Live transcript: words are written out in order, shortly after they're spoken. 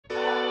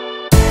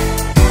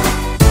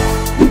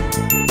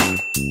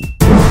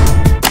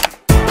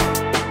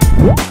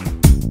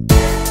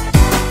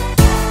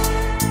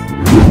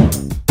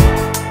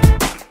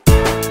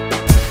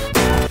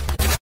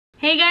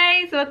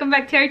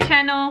back to our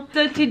channel.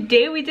 So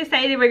today we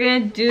decided we're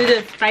gonna do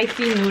the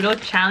spicy noodle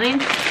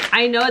challenge.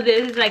 I know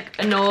this is like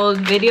an old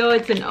video.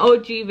 It's an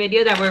OG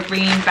video that we're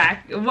bringing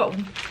back.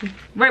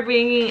 We're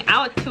bringing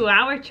out to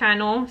our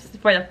channel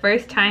for the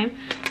first time.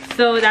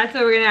 So that's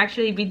what we're gonna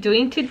actually be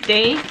doing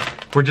today.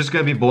 We're just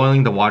gonna be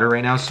boiling the water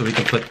right now so we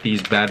can put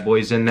these bad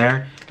boys in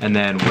there. And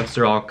then once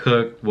they're all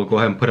cooked, we'll go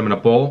ahead and put them in a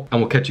bowl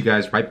and we'll catch you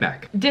guys right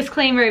back.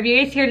 Disclaimer, if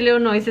you guys hear little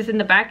noises in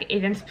the back,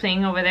 Aiden's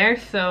playing over there,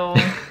 so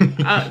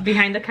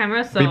behind the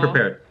camera, so be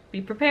prepared. Be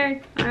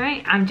prepared. All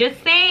right, I'm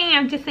just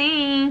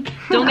saying.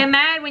 Don't get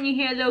mad when you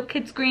hear a little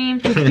kid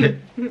scream.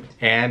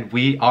 And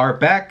we are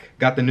back.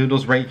 Got the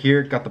noodles right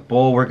here. Got the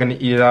bowl we're gonna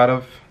eat it out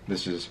of.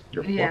 This is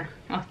your fork. Yeah.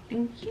 Oh,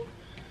 thank you.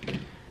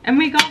 And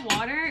we got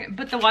water,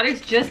 but the water's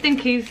just in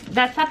case.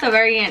 That's at the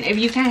very end. If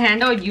you can't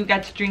handle it, you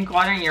got to drink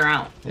water and you're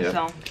out. Yeah.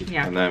 So,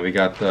 yeah. And then we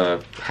got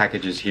the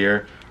packages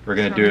here. We're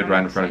gonna do it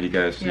right in front of you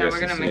guys. So yeah, you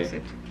guys we're gonna can mix see.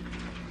 it.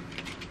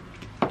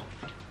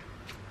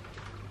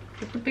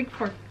 Get the big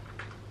fork.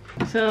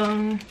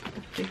 So,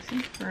 fix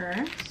it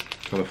first.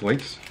 For the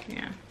flakes?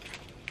 Yeah.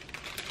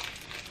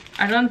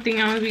 I don't think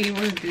I'm gonna be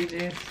able to do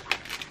this.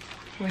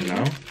 What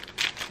No?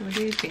 What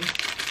do you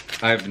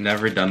think? I've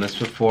never done this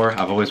before.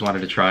 I've always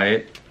wanted to try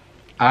it.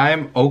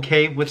 I'm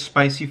okay with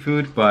spicy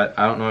food, but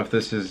I don't know if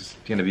this is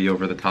gonna be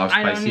over the top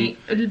spicy.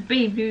 I don't eat,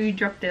 baby, you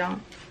dropped it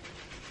on.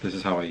 This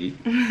is how I eat.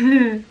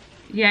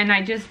 Yeah, and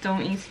I just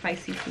don't eat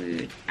spicy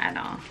food at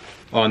all.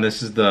 Oh, and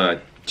this is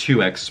the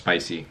 2X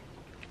spicy.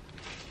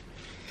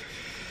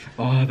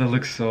 Oh, that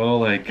looks so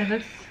like... That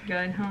looks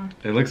good, huh?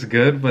 It looks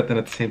good, but then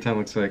at the same time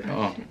looks like,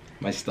 oh,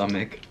 my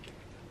stomach.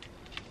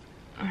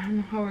 I don't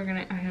know how we're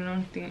gonna, I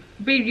don't think.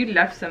 Babe, you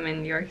left some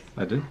in yours.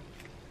 I did?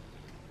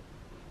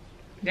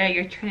 Yeah,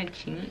 you're trying to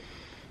cheat.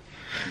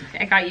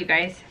 I got you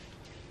guys.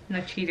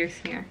 No cheaters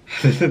here.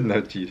 No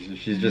cheaters,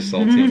 she's just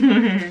salty.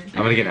 I'm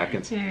gonna get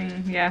napkins.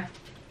 Yeah.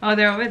 Oh,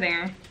 they're over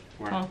there.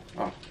 Where? Oh.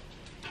 Oh.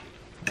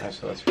 Alright,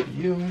 so that's for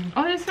you.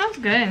 Oh, this smells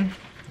good.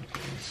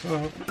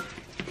 So.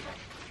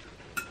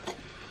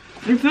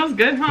 It smells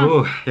good, huh?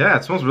 Oh, yeah,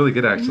 it smells really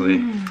good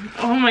actually.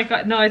 Oh my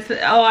god, no, it's,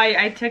 oh,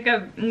 I took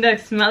the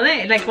smell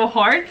it, like go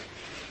hard.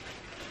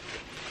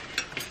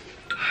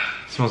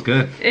 It smells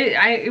good.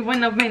 It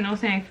went up my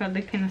nose and I felt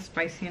like kind of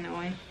spicy in a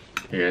way.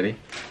 You ready?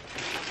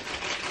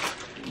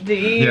 Dude,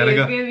 it's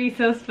gonna be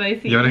so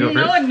spicy. You wanna go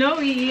first? No,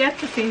 we eat at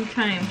the same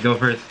time. Go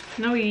first.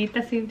 No, we eat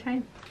at the same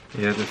time.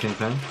 Yeah, at the same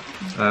time?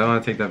 I don't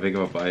want to take that big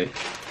of a bite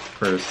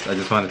first. I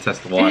just want to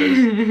test the waters.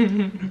 I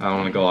don't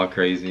want to go all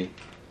crazy.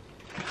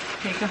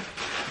 Okay, go.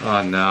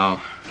 Oh no.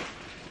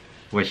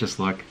 Wish us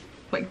luck.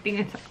 Wait, ding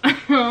it.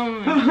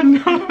 Oh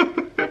no.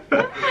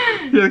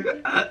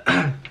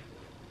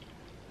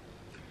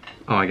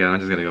 Oh my god, I'm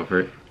just gonna go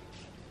for it.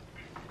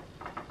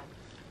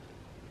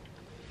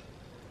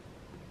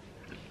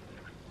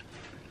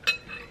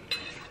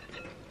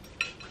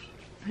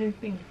 How do you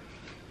think?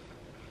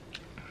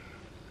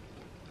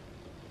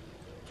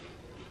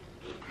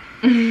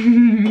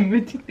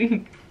 What do you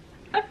think?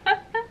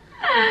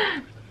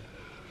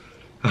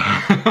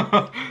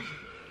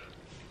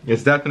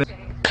 It's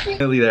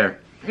definitely there.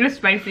 It's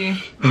spicy.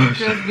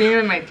 It's being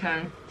in my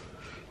tongue.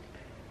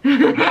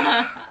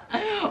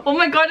 Oh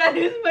my god, that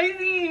is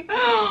spicy!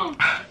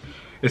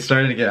 It's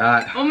starting to get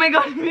hot. Oh my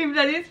god, babe,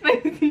 that is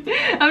spicy.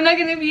 I'm not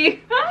gonna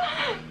be.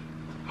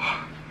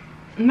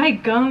 My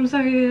gums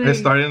are like... It's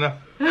starting to.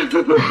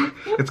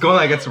 It's going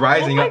like it's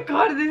rising up. Oh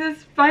my up. god, this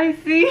is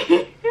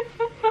spicy.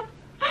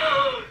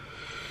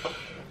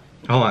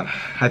 Hold on.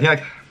 I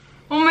think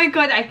Oh my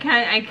god, I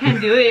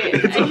can't do it.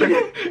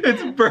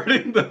 It's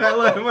burning the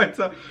hell out of my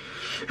tongue.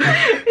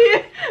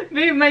 Yeah,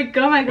 babe, my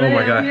gum, I got Oh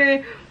my it god.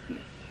 here.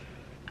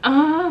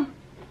 Oh.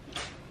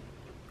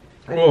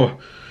 Oh.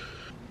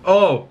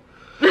 Oh.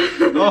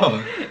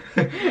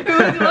 It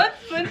was what?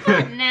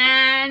 Spoonful?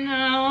 Nah,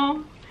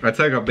 no. I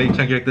took a big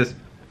chunky like this.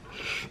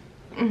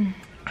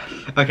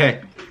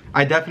 Okay,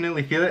 I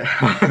definitely feel it.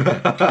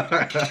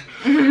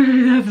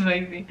 That's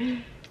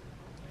spicy.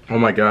 Oh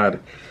my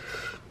god.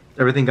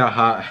 Everything got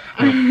hot.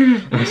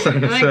 I'm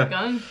starting to My sweat.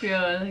 gums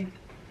feel like...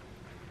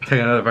 Take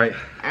another bite.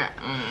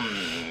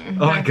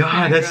 Oh my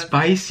god, that's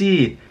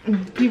spicy.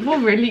 People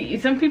really,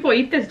 some people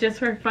eat this just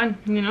for fun,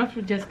 you know,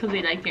 just because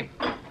they like it.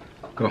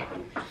 Go.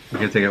 You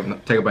can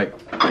take a bite.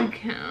 I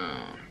can't.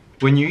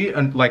 When you eat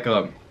like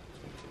a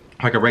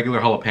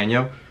regular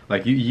jalapeno,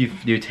 like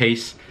you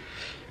taste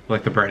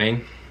like the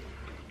burning.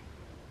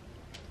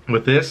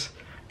 With this,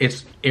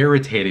 it's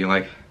irritating.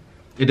 Like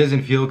it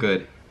doesn't feel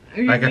good.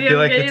 Like I feel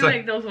like it's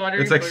like those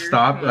it's like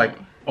stop. Like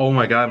oh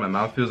my god, my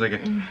mouth feels like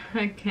it.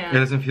 I can't. It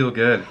doesn't feel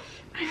good.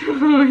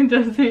 No, it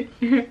doesn't.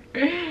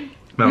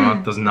 My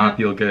mouth does not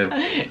feel good.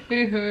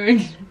 It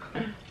hurts.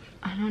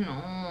 I don't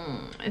know.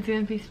 It's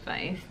gonna be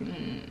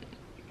spicy.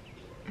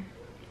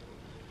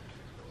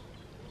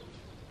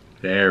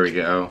 There we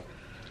go.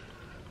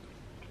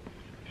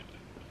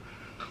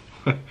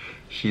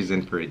 She's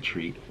in for a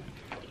treat.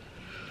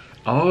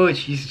 Oh,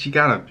 she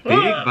got a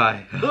big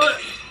bite.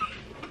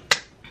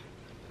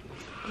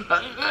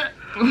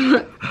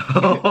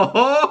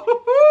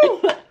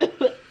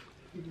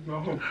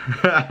 No.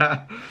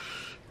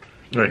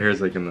 Right here's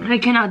like in the. I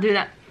cannot do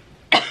that.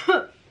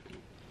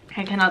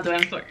 I cannot do it.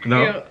 I'm sorry.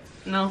 No.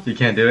 Ew. No. You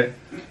can't do it.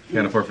 You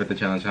gotta forfeit the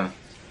challenge, huh?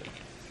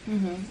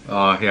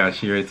 Oh yeah,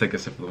 she already took a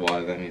sip of the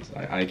water. That means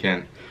I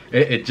can't.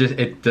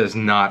 It does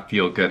not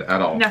feel good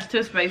at all. That's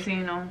too spicy,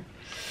 you know.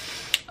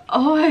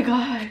 Oh my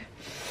god.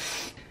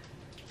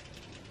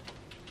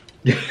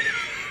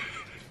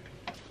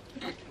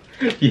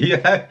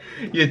 Yeah,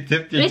 you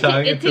dipped your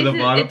tongue into the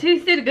bottom. It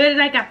tasted good.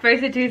 Like at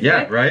first, it tasted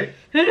Yeah, good. right.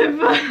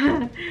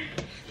 I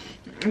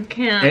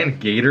can't.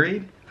 And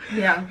Gatorade.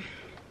 Yeah.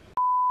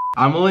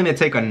 I'm willing to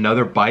take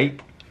another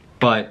bite,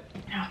 but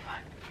Oh,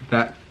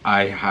 that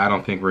I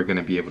don't think we're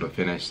gonna be able to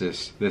finish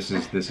this. This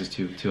is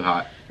too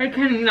hot. I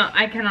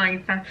cannot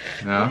eat that.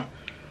 No.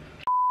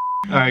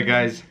 All right,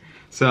 guys.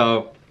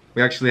 So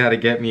we actually had to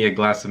get me a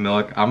glass of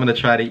milk. I'm gonna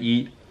try to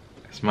eat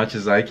as much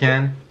as I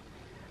can.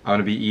 I'm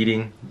gonna be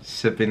eating,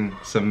 sipping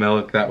some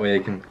milk. That way I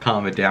can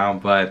calm it down.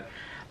 But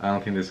I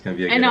don't think this is gonna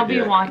be a good idea. And I'll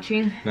be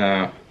watching.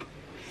 No.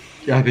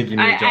 Yeah, I think you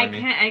need to join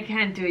me. I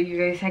can't do it, you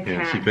guys. I can't.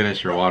 Yeah, she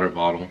finished her water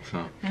bottle,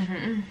 so.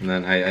 And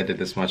then I did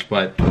this much,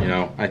 but you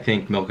know, I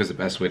think milk is the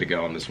best way to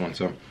go on this one.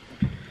 So.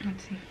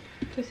 Let's see.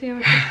 Let's see how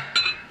it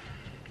goes.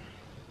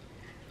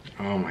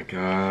 Oh my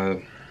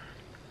god.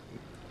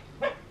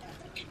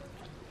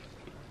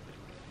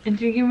 And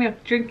drink your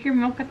milk. Drink your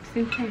milk at the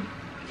same time.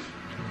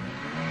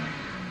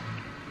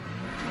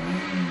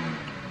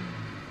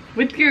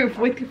 With your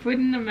foot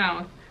in the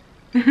mouth.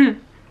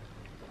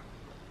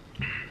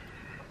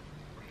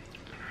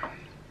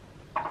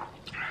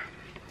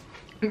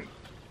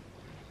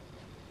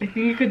 I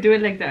think you could do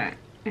it like that.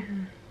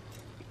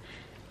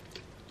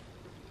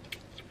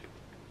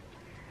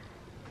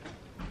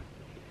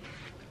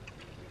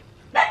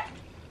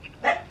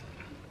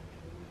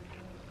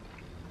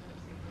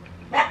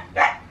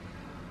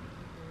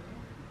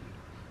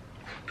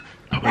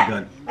 Oh my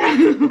god.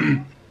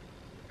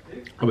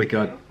 Oh my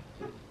god.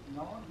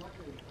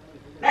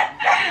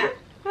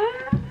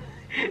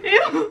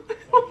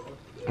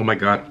 Oh my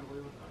god.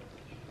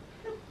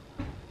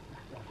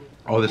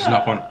 Oh, this is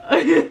not fun.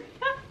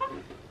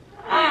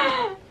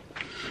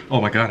 Oh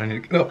my god, I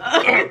need to get up.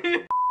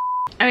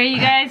 Alright, you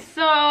guys,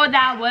 so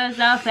that was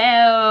a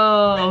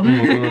fail.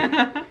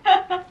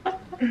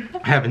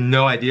 I have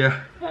no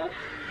idea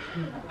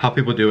how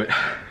people do it.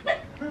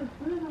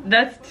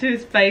 That's too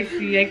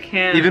spicy, I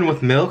can't. Even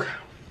with milk,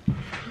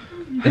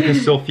 I can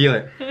still feel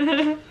it.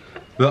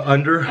 The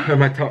under of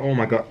my tongue, oh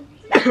my god.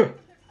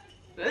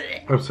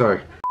 I'm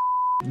sorry.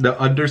 The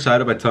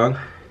underside of my tongue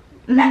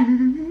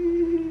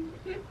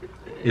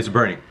is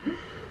burning.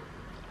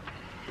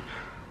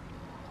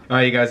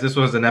 Alright, you guys, this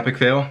was an epic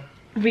fail.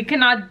 We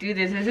cannot do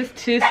this. This is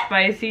too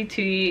spicy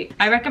to eat.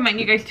 I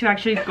recommend you guys to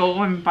actually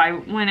go and buy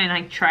one and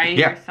like try it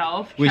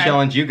yourself. We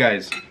challenge you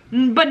guys.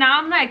 But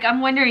now I'm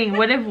wondering,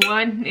 what if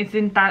one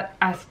isn't that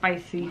as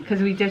spicy?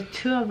 Because we did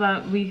two of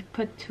them. We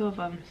put two of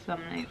them. So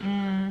I'm like,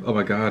 Oh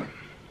my god.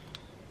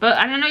 But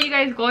I don't know, you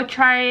guys go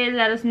try it.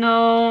 Let us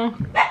know.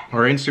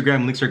 Our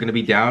Instagram links are going to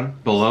be down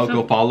below.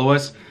 Go follow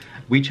us.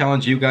 We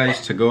challenge you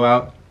guys to go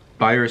out,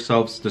 buy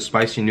yourselves the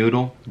spicy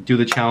noodle, do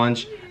the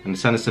challenge, and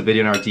send us a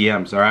video in our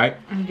DMs, alright?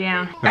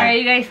 Yeah. Alright,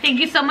 you guys, thank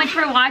you so much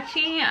for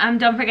watching.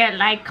 Don't forget,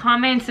 like,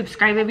 comment,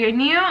 subscribe if you're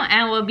new,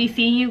 and we'll be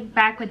seeing you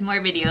back with more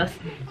videos.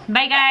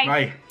 Bye, guys.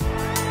 Bye.